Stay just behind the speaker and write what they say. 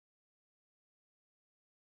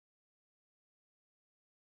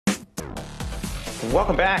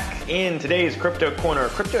Welcome back. In today's Crypto Corner,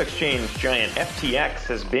 crypto exchange giant FTX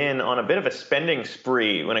has been on a bit of a spending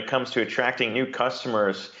spree when it comes to attracting new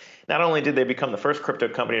customers. Not only did they become the first crypto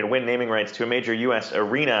company to win naming rights to a major U.S.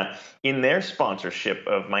 arena in their sponsorship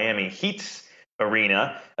of Miami Heat's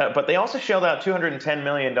arena, but they also shelled out $210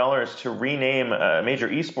 million to rename a major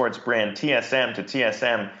esports brand TSM to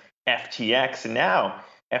TSM FTX. And now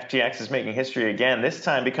FTX is making history again, this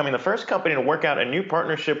time becoming the first company to work out a new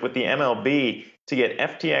partnership with the MLB to get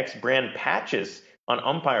FTX brand patches on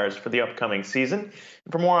umpires for the upcoming season.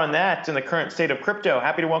 For more on that and the current state of crypto,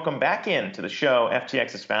 happy to welcome back in to the show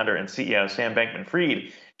FTX's founder and CEO, Sam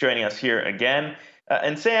Bankman-Fried, joining us here again.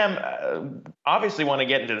 And Sam, obviously want to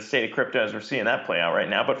get into the state of crypto as we're seeing that play out right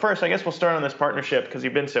now. But first, I guess we'll start on this partnership because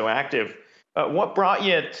you've been so active. What brought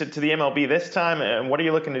you to the MLB this time, and what are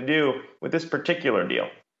you looking to do with this particular deal?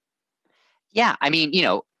 Yeah, I mean,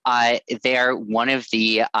 they're one of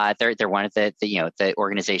the they're one of the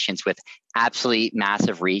organizations with absolutely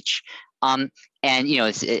massive reach. And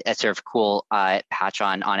it's a sort of cool patch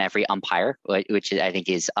on every umpire, which I think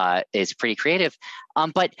is pretty creative.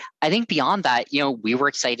 But I think beyond that, we were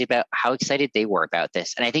excited about how excited they were about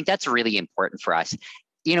this, and I think that's really important for us.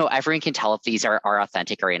 Everyone can tell if these are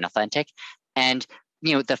authentic or inauthentic, and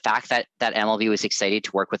the fact that MLB was excited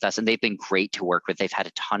to work with us, and they've been great to work with. They've had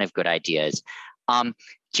a ton of good ideas.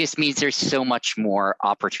 Just means there's so much more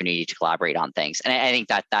opportunity to collaborate on things. And I think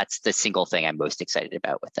that's the single thing I'm most excited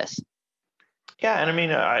about with this. Yeah, and I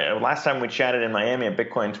mean, last time we chatted in Miami at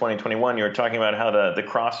Bitcoin 2021, you were talking about how the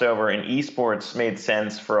crossover in esports made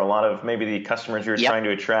sense for a lot of maybe the customers you were trying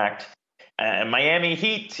to attract. Miami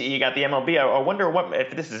Heat, you got the MLB. I wonder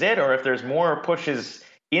if this is it or if there's more pushes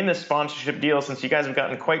in the sponsorship deal, since you guys have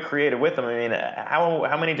gotten quite creative with them. I mean,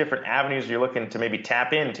 how many different avenues are you looking to maybe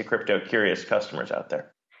tap into crypto curious customers out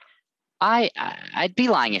there? I'd be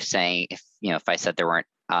lying if I said there weren't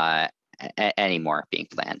any more being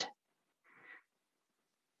planned.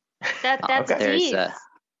 That's deep.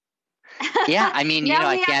 Yeah, I mean, now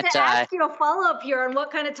I we can't have to ask you a follow-up here on what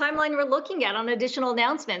kind of timeline we're looking at on additional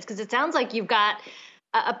announcements, because it sounds like you've got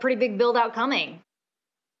a pretty big build-out coming.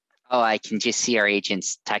 Oh, I can just see our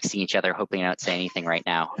agents texting each other, hoping I don't say anything right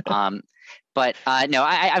now. But no,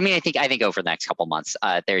 I mean, I think over the next couple months,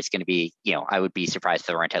 there's going to be, I would be surprised if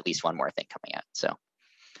there weren't at least one more thing coming out. So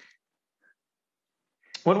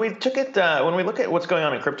when we look at what's going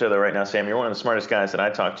on in crypto though right now, Sam, you're one of the smartest guys that I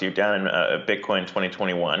talked to down in Bitcoin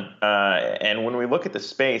 2021. And when we look at the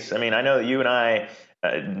space, I mean, I know that you and I,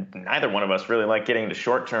 neither one of us really like getting into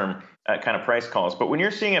short-term kind of price calls. But when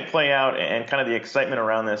you're seeing it play out and kind of the excitement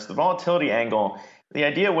around this, the volatility angle, the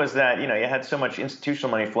idea was that, you had so much institutional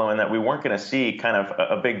money flowing that we weren't going to see kind of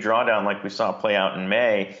a big drawdown like we saw play out in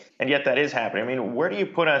May. And yet that is happening. I mean, where do you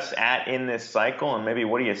put us at in this cycle? And maybe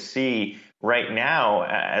what do you see right now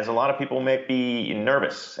as a lot of people may be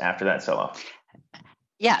nervous after that sell-off?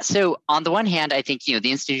 Yeah. So on the one hand, I think,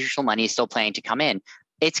 the institutional money is still planning to come in.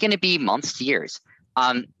 It's going to be months to years.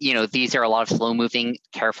 These are a lot of slow-moving,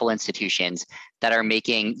 careful institutions that are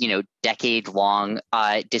making, decade-long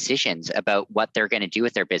decisions about what they're going to do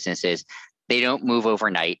with their businesses. They don't move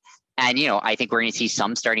overnight. And, I think we're going to see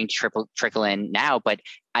some starting to trickle in now, but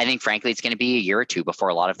I think, frankly, it's going to be a year or two before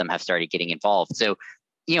a lot of them have started getting involved. So,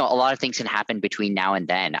 a lot of things can happen between now and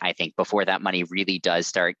then, I think, before that money really does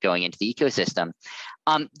start going into the ecosystem.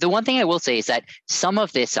 The one thing I will say is that some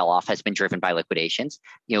of this sell-off has been driven by liquidations,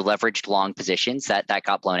 leveraged long positions that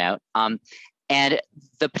got blown out. And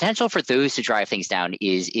the potential for those to drive things down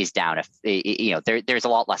is down. There's a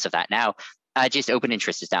lot less of that now. Just open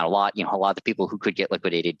interest is down a lot. A lot of the people who could get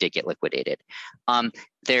liquidated did get liquidated.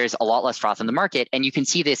 There's a lot less froth in the market, and you can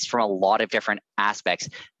see this from a lot of different aspects.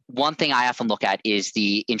 One thing I often look at is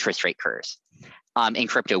the interest rate curves in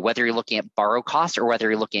crypto, whether you're looking at borrow costs or whether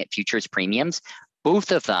you're looking at futures premiums.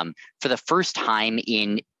 Both of them, for the first time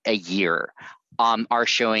in a year, are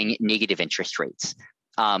showing negative interest rates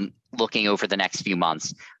looking over the next few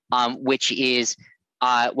months, which is,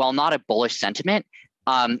 while not a bullish sentiment,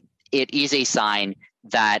 it is a sign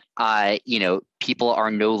that people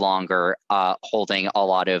are no longer holding a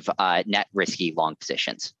lot of net risky long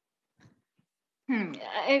positions.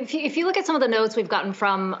 If you look at some of the notes we've gotten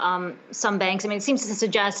from some banks, I mean, it seems to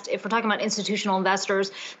suggest, if we're talking about institutional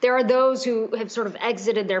investors, there are those who have sort of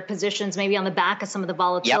exited their positions, maybe on the back of some of the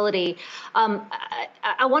volatility. Yep.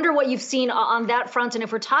 I wonder what you've seen on that front. And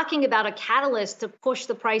if we're talking about a catalyst to push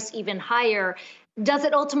the price even higher, does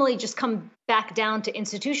it ultimately just come back down to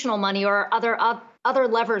institutional money, or are there other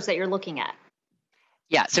levers that you're looking at?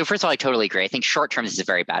 Yeah. So first of all, I totally agree. I think short term, this is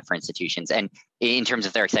very bad for institutions. And in terms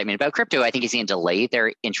of their excitement about crypto, I think it's going to delay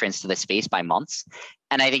their entrance to the space by months.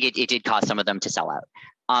 And I think it did cause some of them to sell out.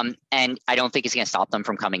 And I don't think it's going to stop them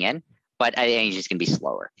from coming in, but I think it's just going to be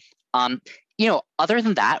slower. Other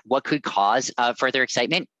than that, what could cause further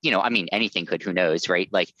excitement? I mean, anything could. Who knows, right?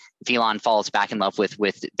 Like if Elon falls back in love with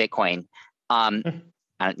Bitcoin,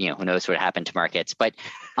 who knows what happened to markets? But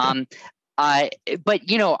I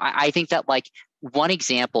think that like one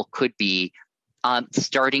example could be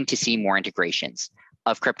starting to see more integrations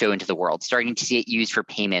of crypto into the world, starting to see it used for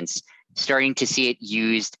payments, starting to see it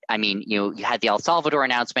used. I mean, you had the El Salvador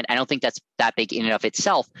announcement. I don't think that's that big in and of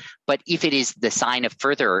itself, but if it is the sign of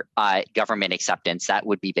further government acceptance, that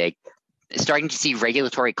would be big. Starting to see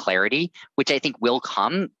regulatory clarity, which I think will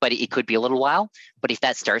come, but it could be a little while. But if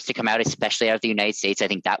that starts to come out, especially out of the United States, I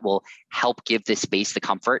think that will help give this space the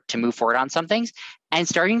comfort to move forward on some things. And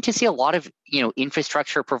starting to see a lot of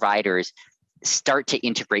infrastructure providers start to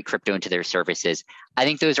integrate crypto into their services. I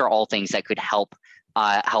think those are all things that could help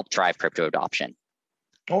drive crypto adoption.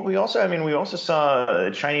 Well, we also saw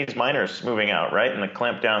Chinese miners moving out, right? And the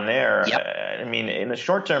clampdown there. Yep. I mean, in the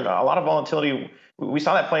short term, a lot of volatility. We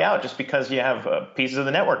saw that play out just because you have pieces of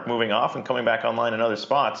the network moving off and coming back online in other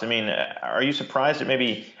spots. I mean, are you surprised at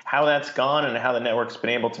maybe how that's gone and how the network's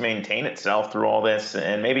been able to maintain itself through all this,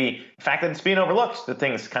 and maybe the fact that it's being overlooked, that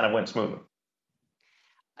things kind of went smoothly?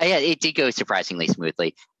 Yeah, it did go surprisingly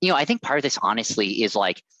smoothly. I think part of this, honestly, is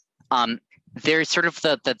like there's sort of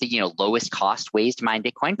the lowest cost ways to mine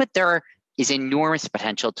Bitcoin, but there is enormous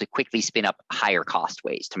potential to quickly spin up higher cost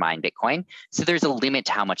ways to mine Bitcoin. So there's a limit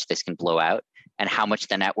to how much this can blow out and how much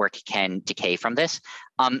the network can decay from this.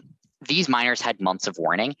 These miners had months of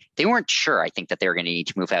warning. They weren't sure, I think, that they were going to need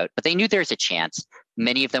to move out, but they knew there's a chance.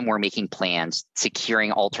 Many of them were making plans,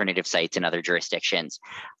 securing alternative sites in other jurisdictions.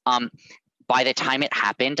 By the time it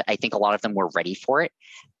happened, I think a lot of them were ready for it.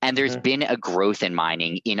 And there's been a growth in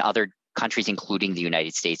mining in other countries, including the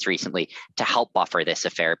United States recently, to help buffer this a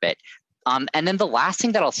fair bit. And then the last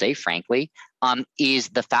thing that I'll say, frankly, is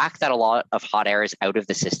the fact that a lot of hot air is out of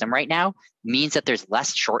the system right now means that there's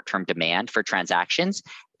less short-term demand for transactions.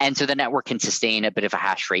 And so the network can sustain a bit of a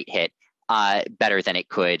hash rate hit better than it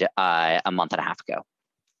could a month and a half ago.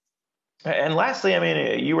 And lastly, I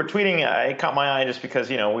mean, you were tweeting, it caught my eye just because,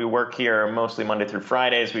 we work here mostly Monday through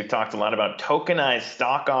Fridays. We've talked a lot about tokenized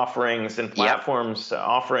stock offerings and platforms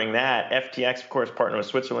offering that. FTX, of course, partner with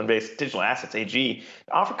Switzerland-based Digital Assets AG,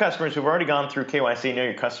 to offer customers who've already gone through KYC, Know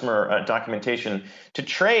Your Customer documentation, to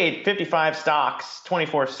trade 55 stocks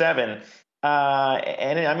 24/7.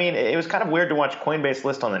 And I mean, it was kind of weird to watch Coinbase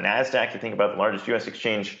list on the NASDAQ. You think about the largest U.S.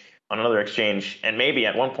 exchange on another exchange, and maybe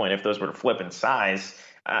at one point, if those were to flip in size.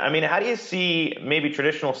 I mean, how do you see maybe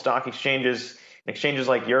traditional stock exchanges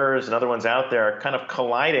like yours and other ones out there kind of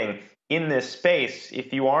colliding in this space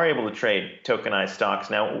if you are able to trade tokenized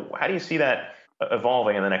stocks? Now, how do you see that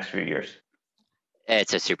evolving in the next few years?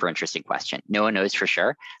 It's a super interesting question. No one knows for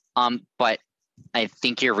sure. But I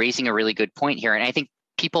think you're raising a really good point here. And I think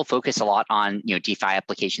people focus a lot on DeFi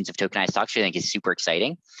applications of tokenized stocks, which I think is super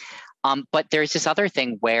exciting. But there's this other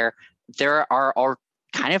thing where there are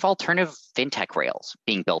kind of alternative fintech rails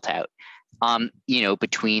being built out,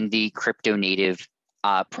 between the crypto native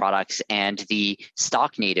products and the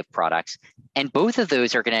stock native products. And both of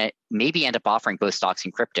those are going to maybe end up offering both stocks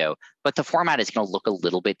and crypto, but the format is going to look a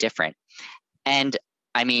little bit different. And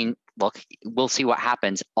I mean, look, we'll see what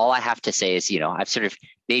happens. All I have to say is, I've sort of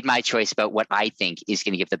made my choice about what I think is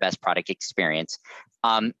going to give the best product experience.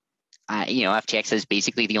 FTX is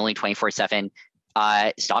basically the only 24/7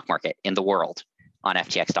 stock market in the world on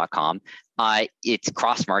FTX.com. It's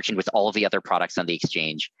cross-margined with all of the other products on the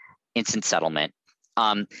exchange, instant settlement.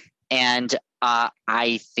 And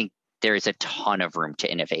I think there's a ton of room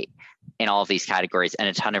to innovate in all of these categories and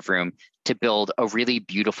a ton of room to build a really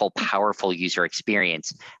beautiful, powerful user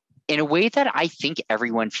experience in a way that I think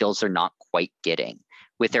everyone feels they're not quite getting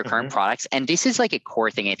with their current products. And this is like a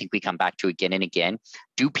core thing I think we come back to again and again.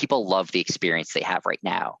 Do people love the experience they have right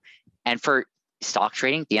now? And for stock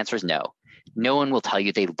trading, the answer is no. No one will tell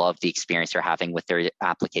you they love the experience they're having with their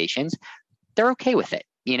applications. They're okay with it.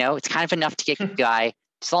 It's kind of enough to get a guy.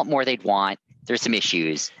 It's a lot more they'd want. There's some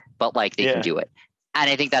issues, but they can do it. And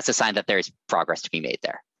I think that's a sign that there's progress to be made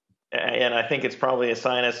there. And I think it's probably a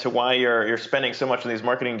sign as to why you're spending so much on these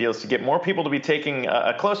marketing deals to get more people to be taking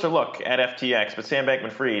a closer look at FTX. But Sam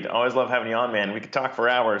Bankman-Fried, always love having you on, man. We could talk for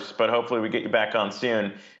hours, but hopefully we get you back on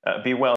soon. Be well.